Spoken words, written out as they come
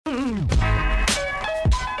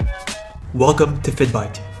Welcome to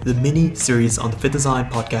FittBite, the mini series on the Fit Design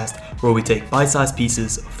podcast where we take bite-sized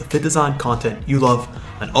pieces of the fit design content you love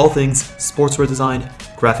on all things sportswear design,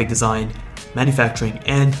 graphic design, manufacturing,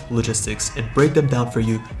 and logistics and break them down for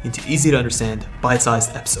you into easy to understand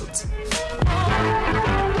bite-sized episodes.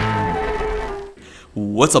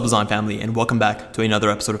 What's up, design family, and welcome back to another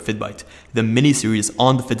episode of FittBite, the mini-series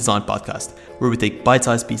on the Fit Design podcast, where we take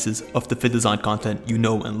bite-sized pieces of the fit design content you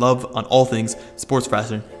know and love on all things sports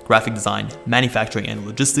fashion, graphic design, manufacturing, and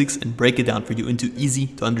logistics, and break it down for you into easy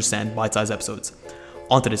to understand bite-sized episodes.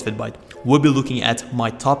 On today's FittBite, we'll be looking at my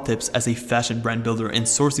top tips as a fashion brand builder and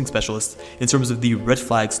sourcing specialist in terms of the red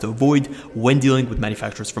flags to avoid when dealing with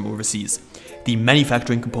manufacturers from overseas. The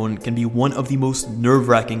manufacturing component can be one of the most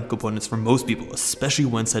nerve-wracking components for most people, especially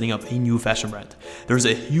when setting up a new fashion brand. There's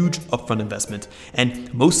a huge upfront investment,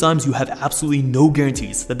 and most times you have absolutely no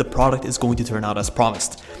guarantees that the product is going to turn out as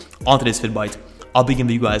promised. On today's FittBite, I'll be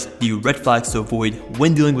giving you guys the red flags to avoid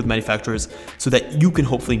when dealing with manufacturers so that you can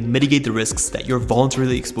hopefully mitigate the risks that you're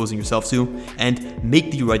voluntarily exposing yourself to and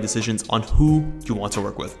make the right decisions on who you want to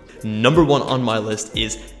work with. Number one on my list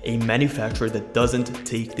is a manufacturer that doesn't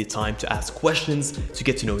take the time to ask questions, to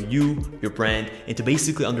get to know you, your brand, and to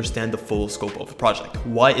basically understand the full scope of the project.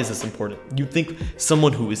 Why is this important? You'd think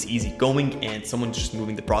someone who is easygoing and someone just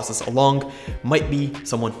moving the process along might be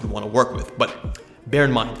someone you want to work with, but bear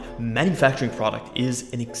in mind, manufacturing product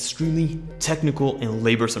is an extremely technical and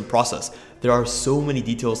laborsome process. There are so many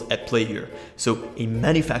details at play here. So a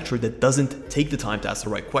manufacturer that doesn't take the time to ask the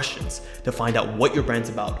right questions, to find out what your brand's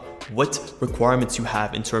about, what requirements you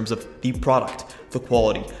have in terms of the product, the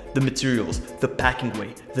quality, the materials, the packing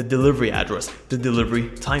way, the delivery address, the delivery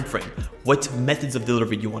time frame, what methods of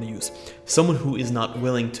delivery you want to use. Someone who is not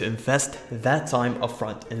willing to invest that time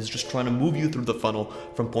upfront and is just trying to move you through the funnel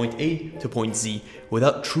from point A to point Z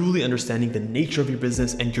without truly understanding the nature of your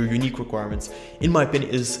business and your unique requirements, in my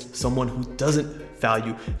opinion, is someone who doesn't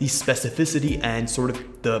value the specificity and sort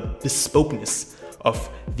of the bespokeness of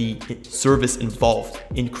the service involved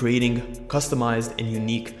in creating customized and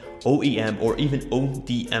unique OEM or even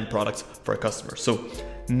ODM products for a customer. So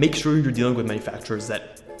make sure you're dealing with manufacturers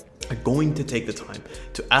that are going to take the time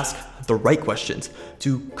to ask the right questions,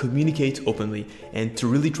 to communicate openly, and to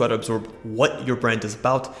really try to absorb what your brand is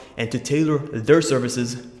about and to tailor their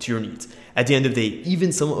services to your needs. At the end of the day,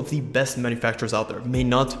 even some of the best manufacturers out there may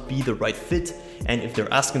not be the right fit, and if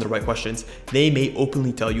they're asking the right questions, they may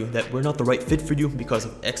openly tell you that we're not the right fit for you because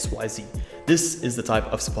of XYZ. This is the type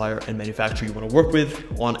of supplier and manufacturer you want to work with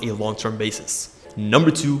on a long-term basis.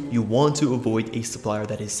 Number two, you want to avoid a supplier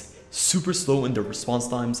that is super slow in their response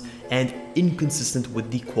times and inconsistent with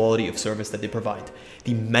the quality of service that they provide.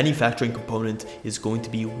 The manufacturing component is going to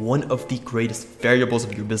be one of the greatest variables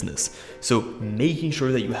of your business. So making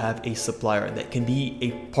sure that you have a supplier that can be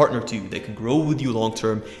a partner to you, that can grow with you long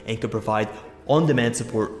term and can provide on-demand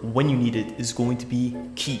support when you need it is going to be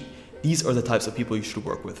key. These are the types of people you should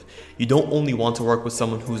work with. You don't only want to work with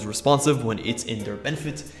someone who's responsive when it's in their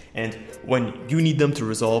benefit, and when you need them to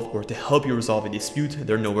resolve or to help you resolve a dispute,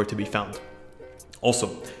 they're nowhere to be found.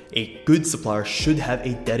 Also, a good supplier should have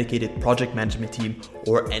a dedicated project management team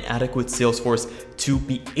or an adequate sales force to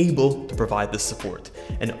be able to provide this support.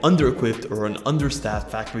 An under-equipped or an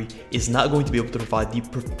understaffed factory is not going to be able to provide the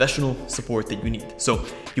professional support that you need. So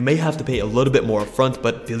you may have to pay a little bit more upfront,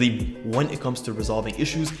 but believe me, when it comes to resolving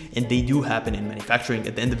issues, and they do happen in manufacturing,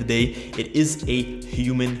 at the end of the day, it is a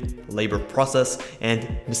human labor process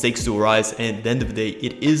and mistakes do arise. And at the end of the day,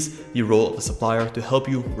 it is the role of the supplier to help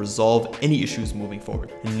you resolve any issues moving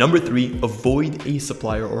forward. Number three, avoid a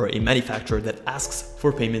supplier or a manufacturer that asks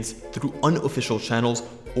for payments through unofficial channels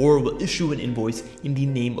or will issue an invoice in the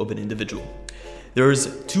name of an individual.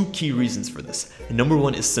 There's two key reasons for this. And number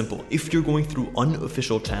one is simple. If you're going through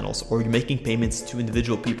unofficial channels or you're making payments to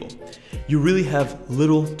individual people, you really have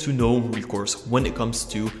little to no recourse when it comes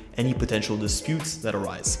to any potential disputes that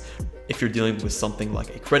arise. If you're dealing with something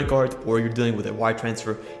like a credit card or you're dealing with a wire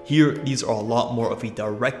transfer, here these are a lot more of a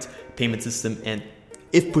direct payment system, and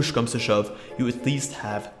if push comes to shove, you at least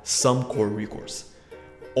have some core recourse.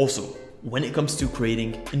 Also, when it comes to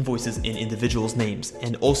creating invoices in individuals' names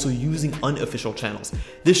and also using unofficial channels,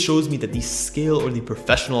 this shows me that the scale or the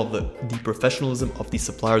professionalism of the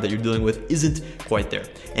supplier that you're dealing with isn't quite there.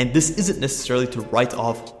 And this isn't necessarily to write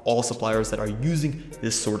off all suppliers that are using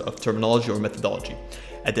this sort of terminology or methodology.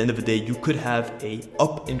 At the end of the day, you could have a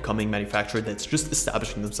up-and-coming manufacturer that's just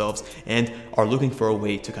establishing themselves and are looking for a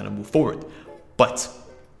way to kind of move forward. But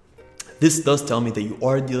this does tell me that you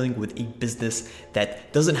are dealing with a business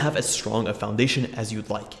that doesn't have as strong a foundation as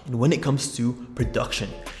you'd like. And when it comes to production,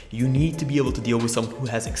 you need to be able to deal with someone who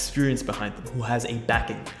has experience behind them, who has a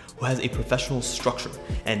backing, who has a professional structure.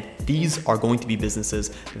 And these are going to be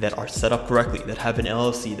businesses that are set up correctly, that have an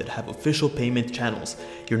LLC, that have official payment channels.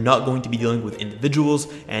 You're not going to be dealing with individuals,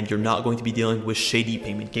 and you're not going to be dealing with shady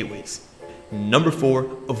payment gateways. Number 4,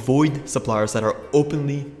 avoid suppliers that are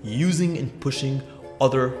openly using and pushing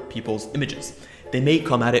other people's images. They may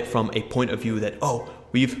come at it from a point of view that,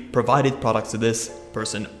 we've provided products to this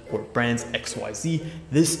person or brands XYZ.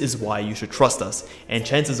 This is why you should trust us. And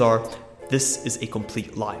chances are this is a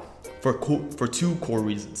complete lie for 2 core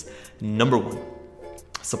reasons. Number 1,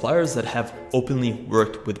 suppliers that have openly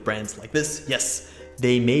worked with brands like this, yes,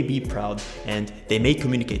 they may be proud and they may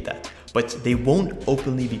communicate that, but they won't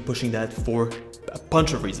openly be pushing that for a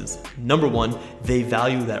bunch of reasons. Number 1, they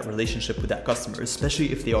value that relationship with that customer,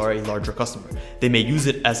 especially if they are a larger customer. They may use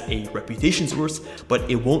it as a reputation source, but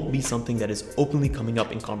it won't be something that is openly coming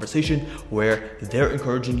up in conversation where they're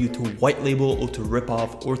encouraging you to white label or to rip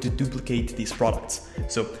off or to duplicate these products.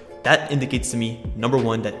 So that indicates to me, number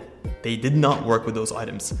 1, that they did not work with those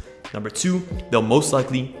items. Number 2, they'll most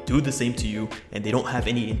likely do the same to you, and they don't have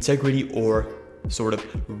any integrity or sort of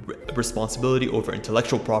responsibility over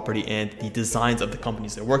intellectual property and the designs of the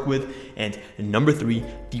companies they work with. And number 3,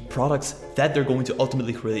 the products that they're going to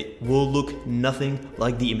ultimately create will look nothing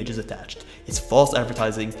like the images attached. It's false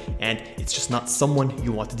advertising, and it's just not someone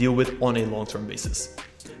you want to deal with on a long-term basis.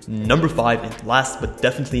 Number 5, and last but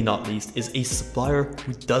definitely not least, is a supplier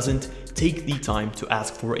who doesn't take the time to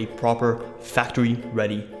ask for a proper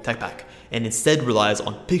factory-ready tech pack and instead relies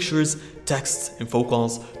on pictures, texts, and phone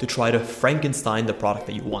calls to try to Frankenstein the product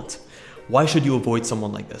that you want. Why should you avoid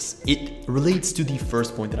someone like this? It relates to the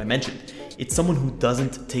first point that I mentioned. It's someone who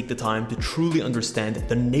doesn't take the time to truly understand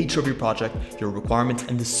the nature of your project, your requirements,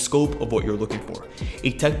 and the scope of what you're looking for.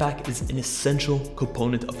 A tech pack is an essential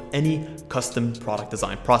component of any custom product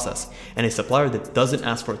design process, and a supplier that doesn't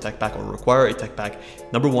ask for a tech pack or require a tech pack,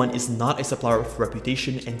 number 1, is not a supplier of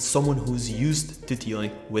reputation and someone who's used to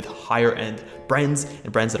dealing with higher end brands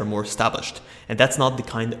and brands that are more established. And that's not the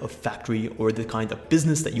kind of factory or the kind of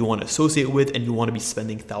business that you want to associate with and you want to be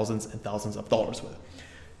spending thousands and thousands of dollars with.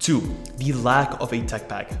 2, the lack of a tech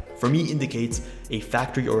pack for me indicates a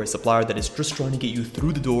factory or a supplier that is just trying to get you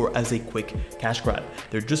through the door as a quick cash grab.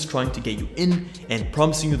 They're just trying to get you in and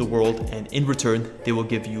promising you the world, and in return, they will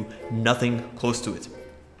give you nothing close to it.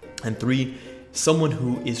 And 3, someone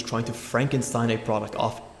who is trying to Frankenstein a product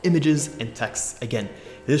off images and texts. Again,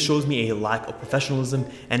 this shows me a lack of professionalism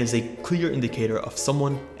and is a clear indicator of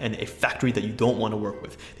someone and a factory that you don't want to work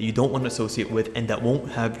with, that you don't want to associate with, and that won't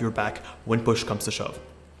have your back when push comes to shove.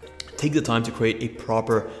 Take the time to create a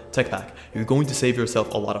proper tech pack. You're going to save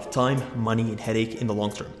yourself a lot of time, money, and headache in the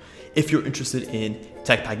long term. If you're interested in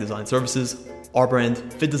tech pack design services, our brand,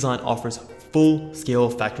 Fit Design, offers full-scale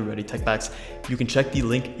factory-ready tech packs. You can check the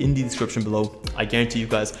link in the description below. I guarantee you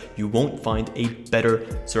guys, you won't find a better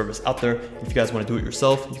service out there. If you guys want to do it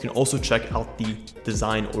yourself, you can also check out the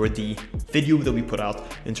design or the video that we put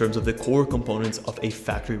out in terms of the core components of a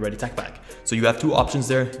factory-ready tech pack. So you have 2 options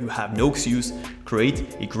there. You have no excuse.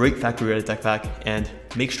 Create a great factory-ready tech pack and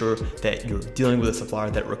make sure that you're dealing with a supplier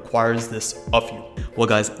that requires this of you. Well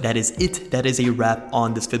guys, that is it. That is a wrap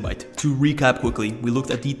on this FittBite. To recap quickly, we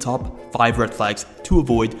looked at the top 5 red flags to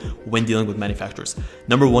avoid when dealing with manufacturers.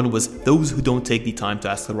 Number 1 was those who don't take the time to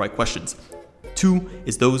ask the right questions. 2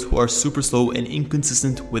 is those who are super slow and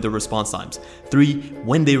inconsistent with their response times. 3,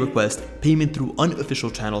 when they request payment through unofficial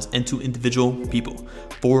channels and to individual people.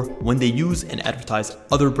 4, when they use and advertise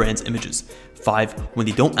other brands' images. 5, when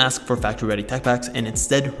they don't ask for factory-ready tech packs and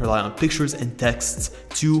instead rely on pictures and texts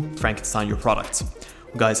to Frankenstein your products.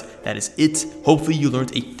 Well, guys, that is it. Hopefully you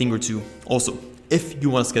learned a thing or 2. Also, if you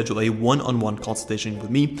want to schedule a one-on-one consultation with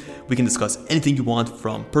me, we can discuss anything you want,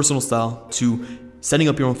 from personal style to setting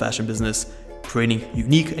up your own fashion business, creating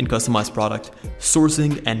unique and customized product,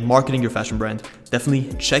 sourcing and marketing your fashion brand.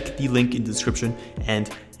 Definitely check the link in the description and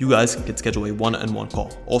you guys can schedule a one-on-one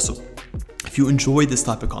call. Also, if you enjoy this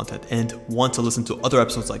type of content and want to listen to other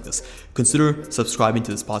episodes like this, consider subscribing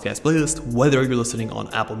to this podcast playlist, whether you're listening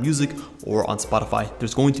on Apple Music or on Spotify.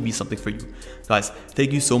 There's going to be something for you. Guys,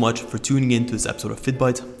 thank you so much for tuning in to this episode of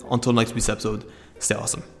FittBite. Until next week's episode, stay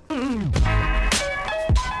awesome.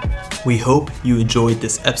 We hope you enjoyed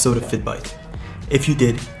this episode of FittBite. If you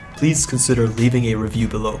did, please consider leaving a review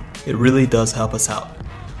below. It really does help us out.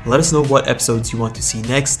 Let us know what episodes you want to see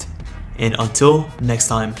next, and until next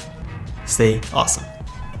time, stay awesome.